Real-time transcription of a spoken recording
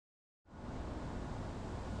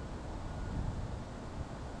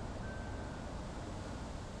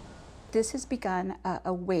this has begun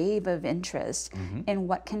a wave of interest in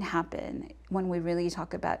what can happen when we really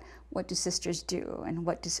talk about what do sisters do, and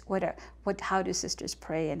how do sisters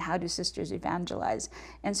pray, and how do sisters evangelize.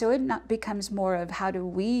 And so it becomes more of how do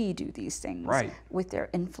we do these things with their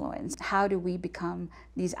influence? How do we become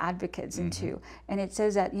these advocates into? And it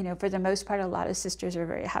says that, for the most part, a lot of sisters are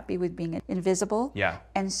very happy with being invisible. Yeah.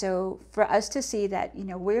 And so for us to see that,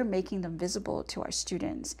 we're making them visible to our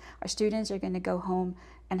students. Our students are going to go home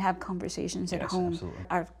and have conversations at home. Absolutely.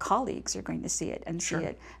 Our colleagues are going to see it and see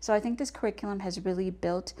it. So I think this curriculum has really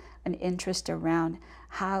built an interest around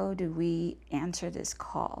how do we answer this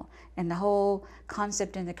call. And the whole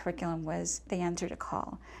concept in the curriculum was they answered a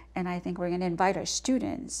call. And I think we're going to invite our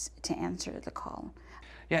students to answer the call.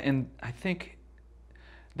 Yeah, and I think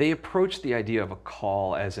they approach the idea of a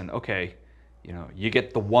call as in, okay, you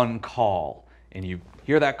get the one call, and you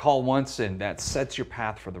hear that call once, and that sets your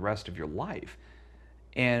path for the rest of your life.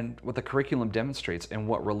 And what the curriculum demonstrates, and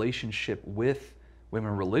what relationship with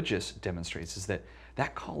women religious demonstrates, is that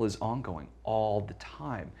that call is ongoing all the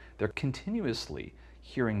time. They're continuously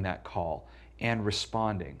hearing that call and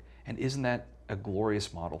responding. And isn't that a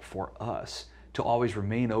glorious model for us to always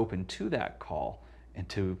remain open to that call and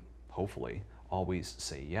to hopefully always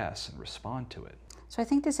say yes and respond to it? So I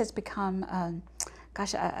think this has become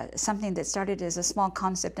something that started as a small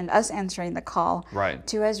concept and us answering the call,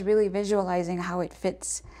 to us really visualizing how it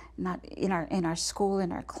fits, not in our school,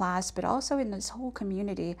 in our class, but also in this whole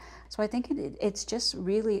community. So I think it's just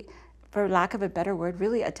really, for lack of a better word,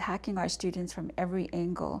 really attacking our students from every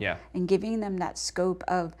angle, and giving them that scope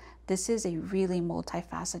of, this is a really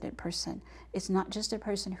multifaceted person. It's not just a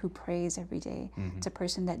person who prays every day. It's a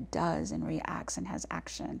person that does and reacts and has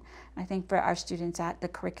action. I think for our students, the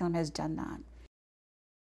curriculum has done that.